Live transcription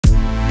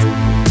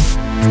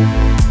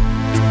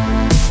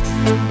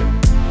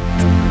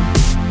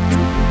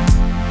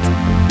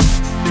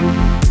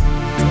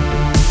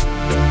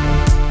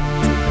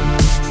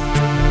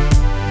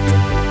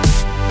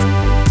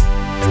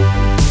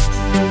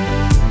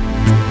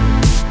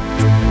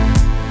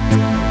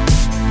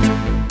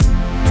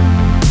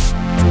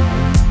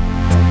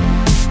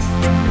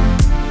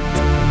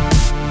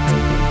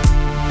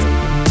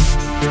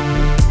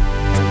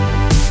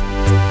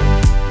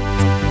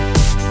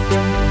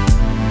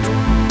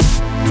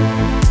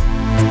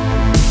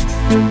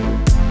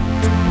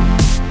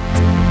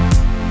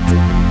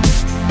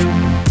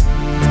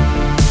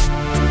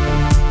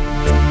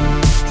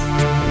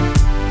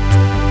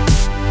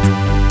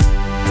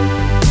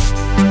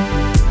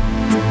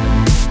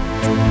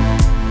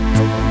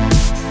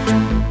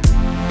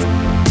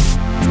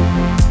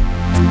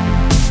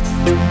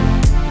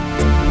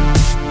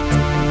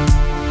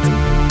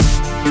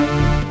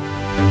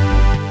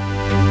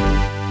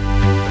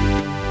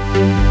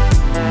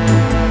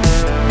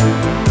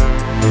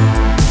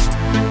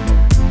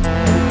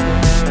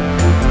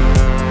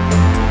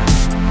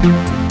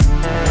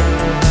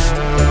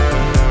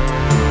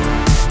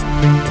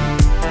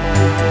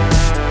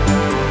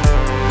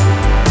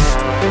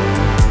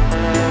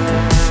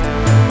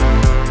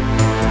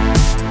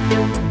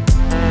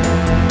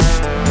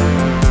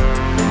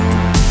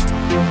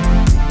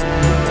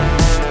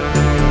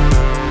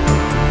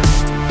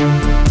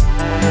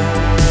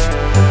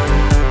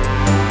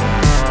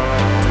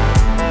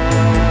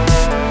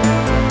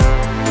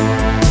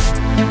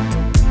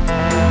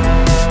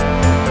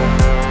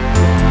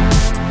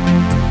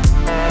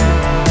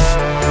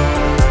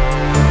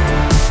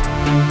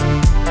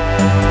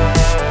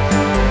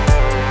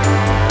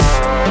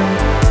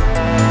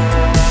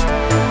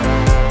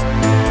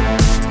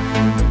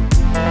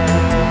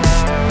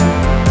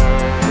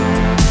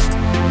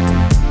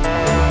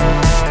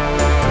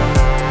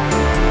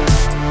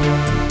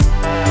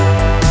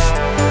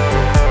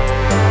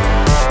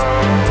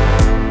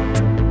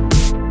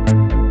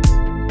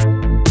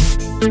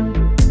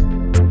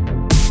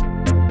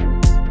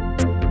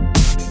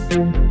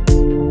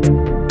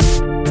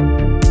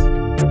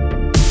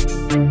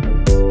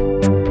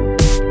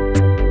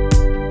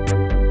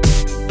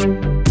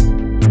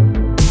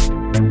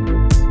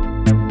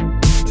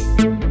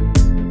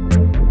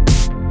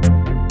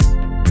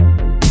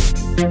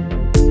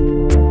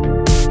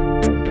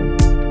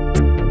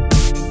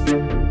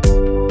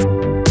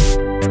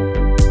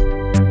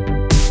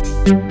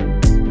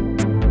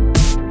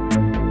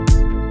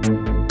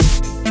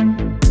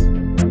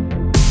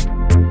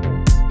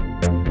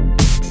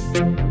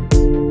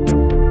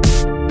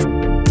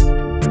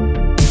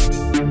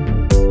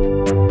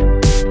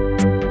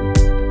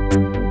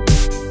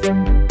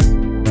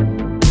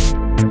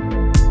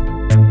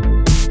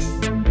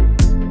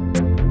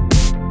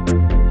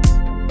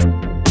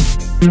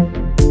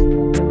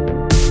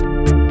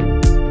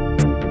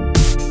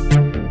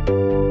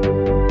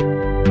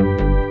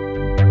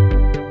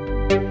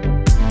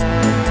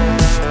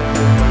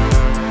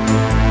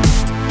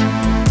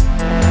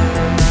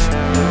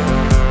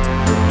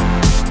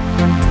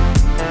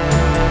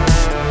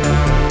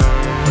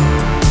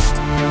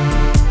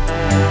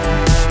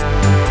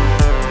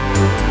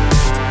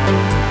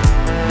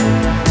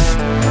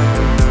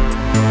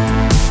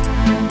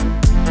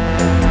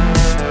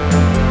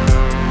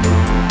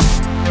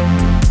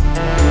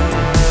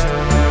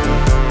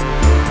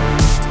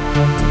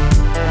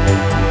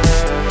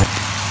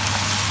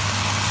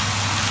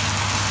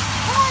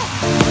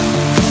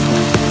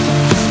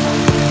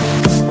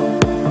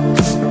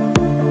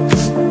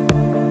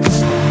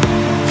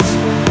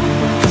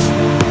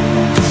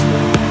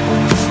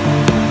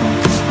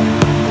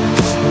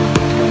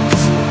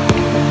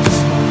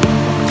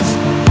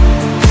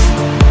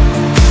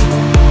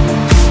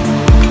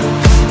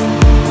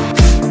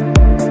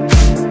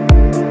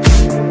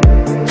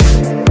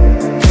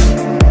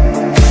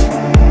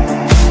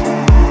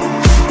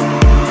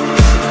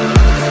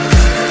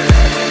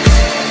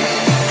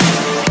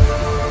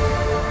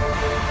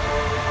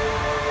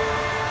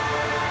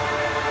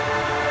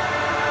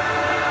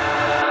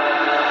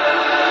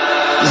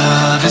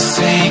Love is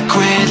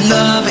sacred,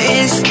 love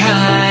is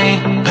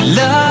kind, but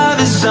love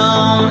is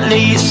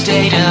only a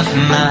state of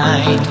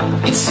mind.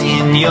 It's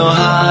in your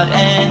heart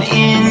and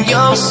in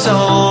your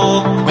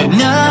soul, where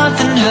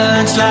nothing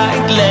hurts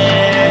like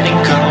letting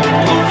go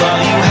of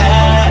all you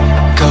had,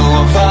 go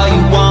of all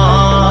you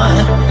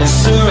want, and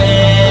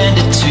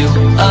surrender to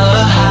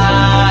a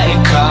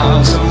higher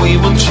cause. And we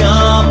will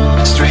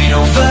jump straight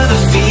over the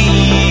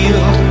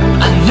field.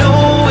 I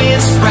know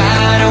it's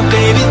right, oh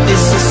baby,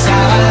 this is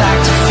how I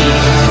like to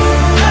feel.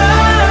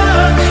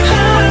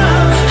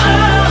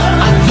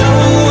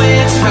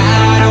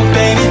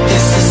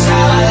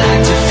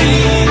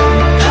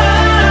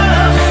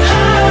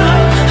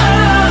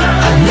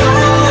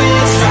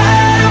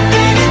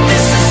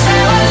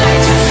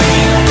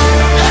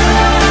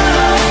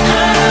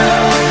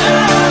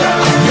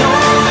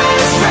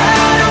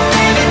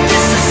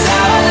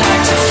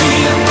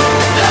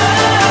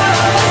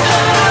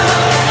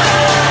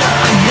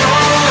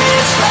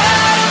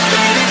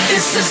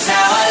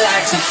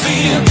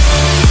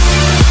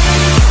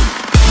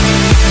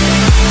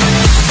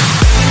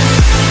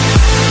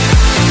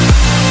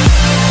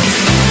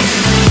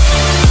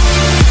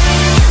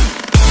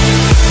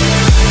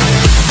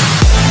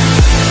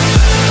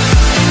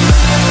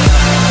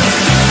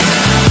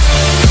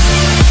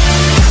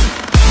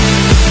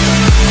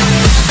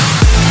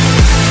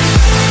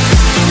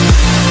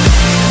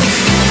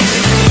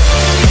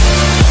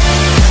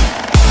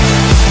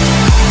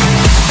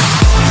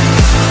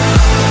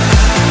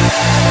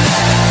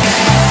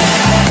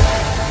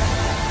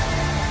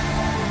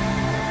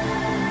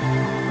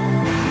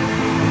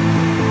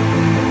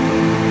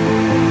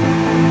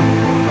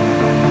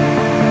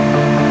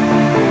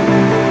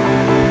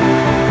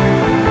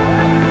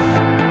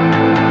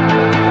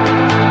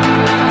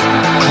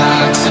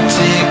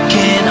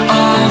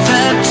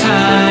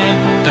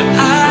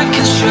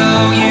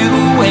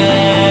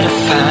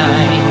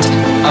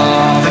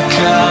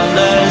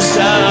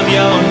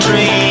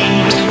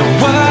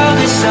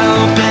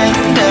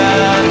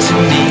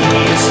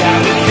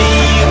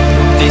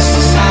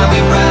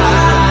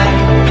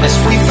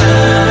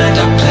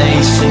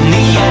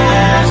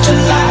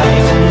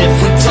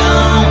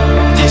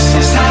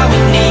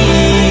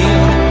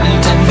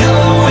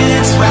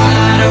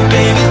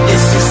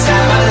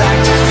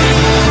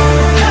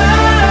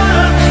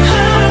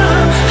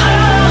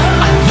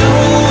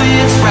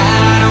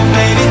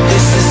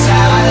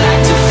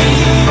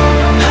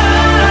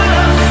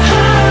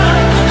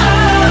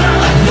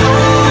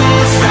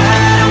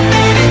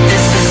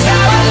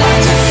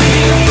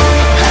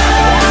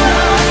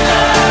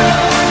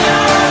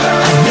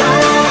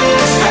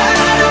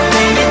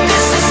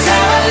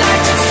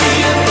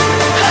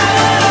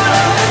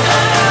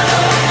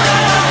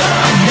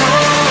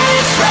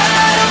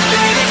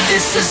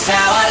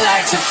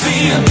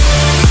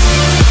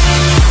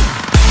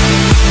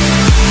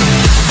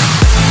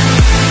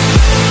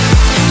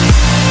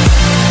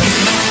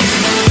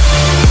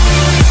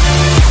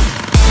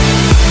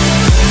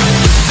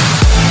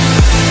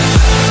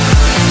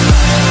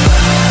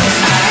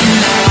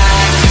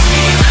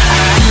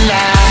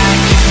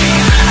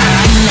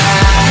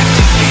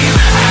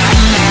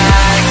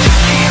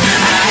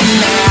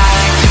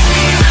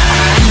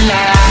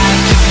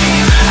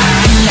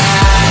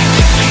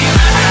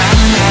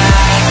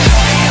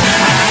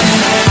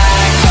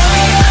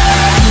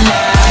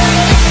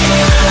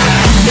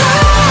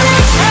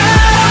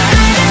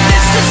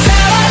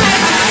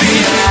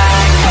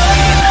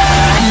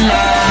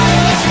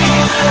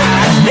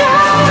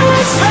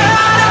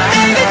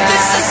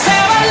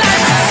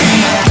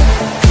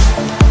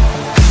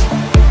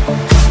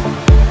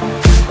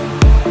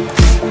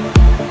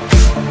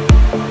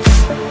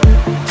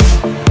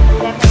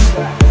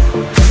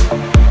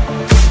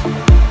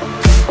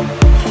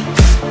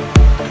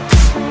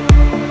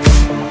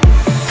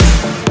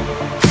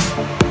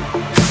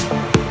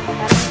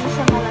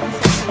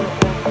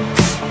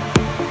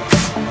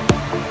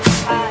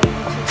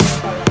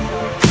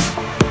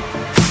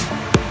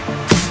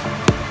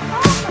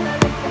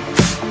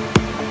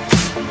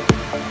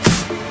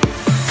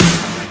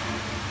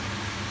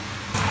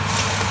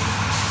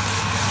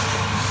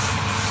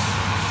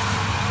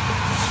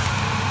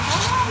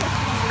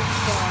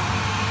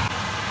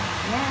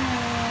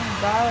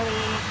 Bye.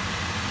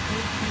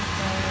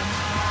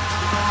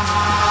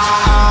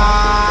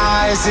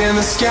 Eyes in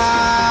the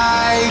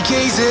sky,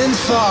 gazing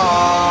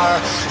far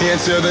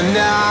into the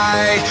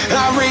night.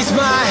 I raise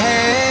my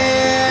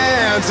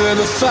hand to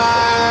the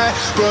fire,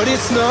 but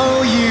it's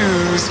no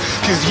use,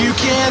 'cause you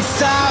can't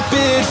stop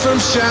it from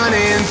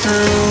shining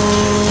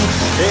through.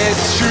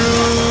 It's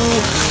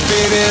true,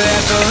 baby,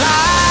 let the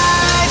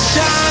light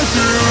shine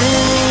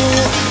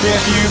through.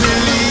 If you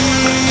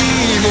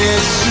believe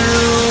it's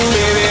true,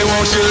 baby,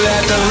 won't you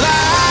let the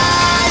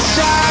light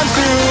shine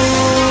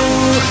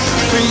through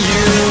for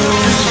you,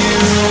 for you,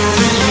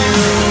 for you,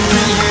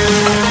 for you,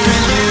 for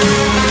you, for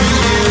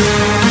you, for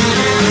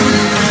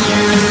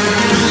you,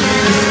 for you.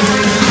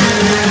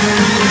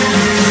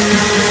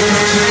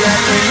 Won't you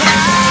let the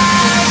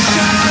light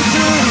shine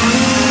through?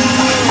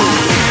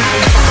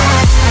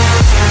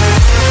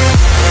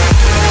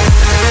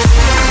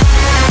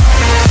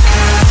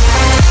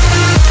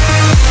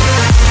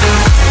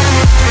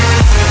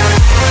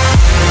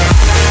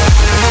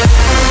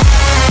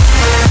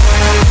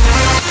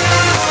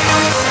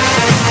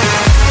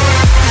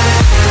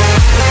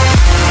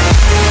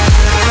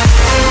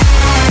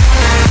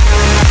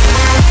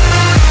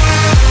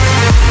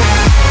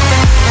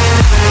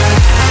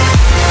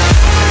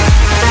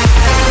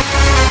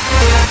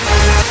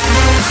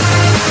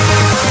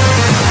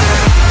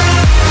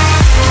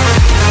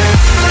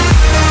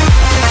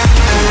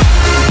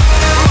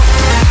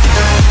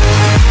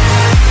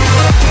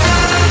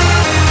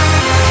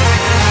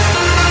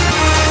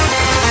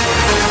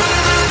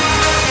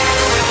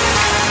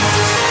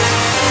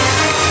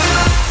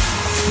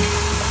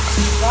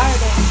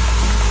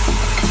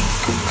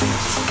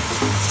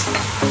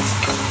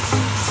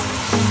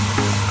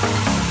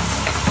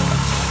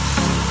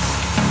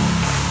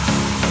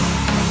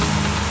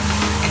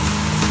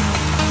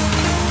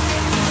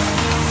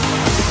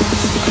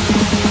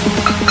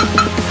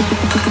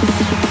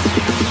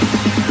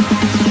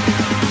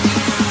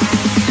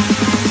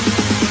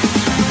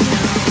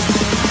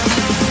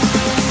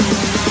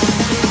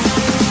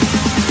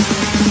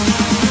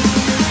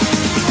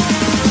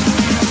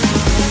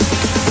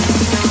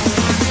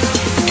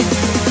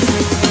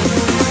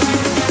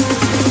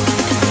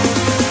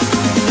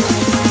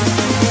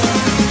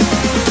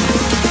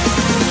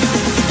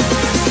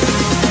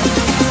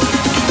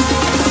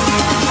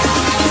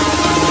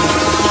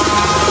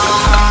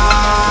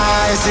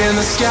 In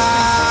the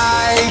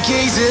sky,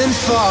 gazing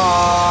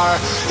far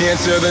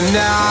into the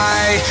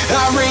night.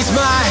 I raise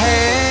my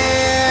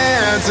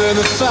hand to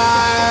the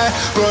fire,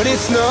 but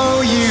it's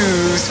no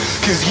use,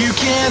 'cause you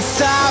can't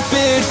stop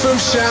it from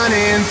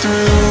shining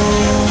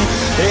through.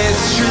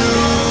 It's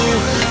true,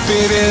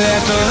 baby,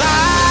 let the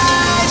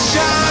light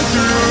shine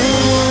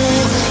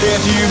through.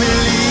 If you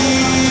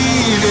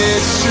believe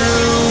it's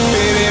true,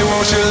 baby,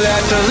 won't you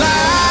let the light